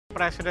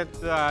President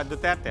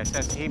Duterte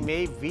says he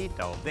may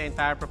veto the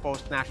entire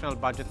proposed national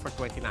budget for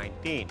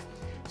 2019.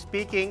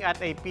 Speaking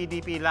at a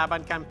PDP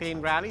Laban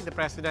campaign rally, the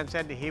president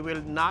said he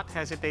will not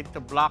hesitate to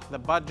block the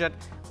budget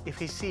if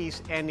he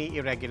sees any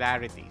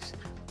irregularities.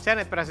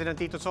 Senate President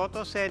Tito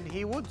Soto said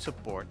he would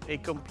support a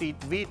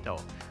complete veto.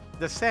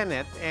 The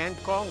Senate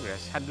and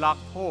Congress had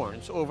locked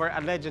horns over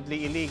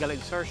allegedly illegal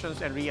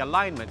insertions and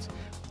realignments.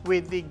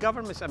 With the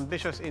government's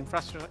ambitious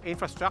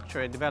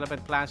infrastructure and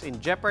development plans in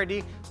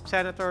jeopardy,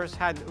 senators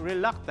had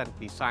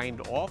reluctantly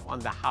signed off on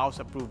the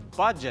House-approved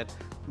budget,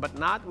 but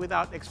not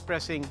without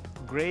expressing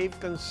grave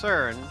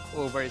concern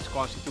over its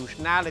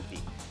constitutionality.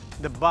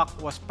 The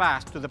buck was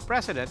passed to the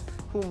president,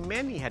 whom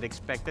many had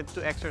expected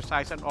to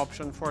exercise an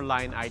option for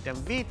line-item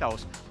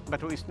vetoes, but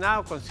who is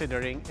now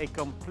considering a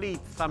complete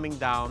thumbing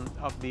down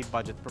of the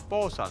budget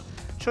proposal.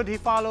 Should he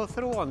follow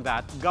through on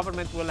that,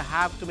 government will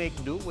have to make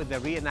do with the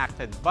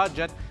reenacted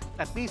budget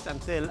at least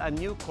until a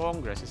new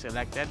Congress is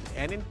elected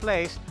and in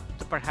place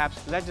to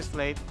perhaps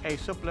legislate a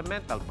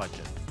supplemental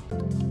budget.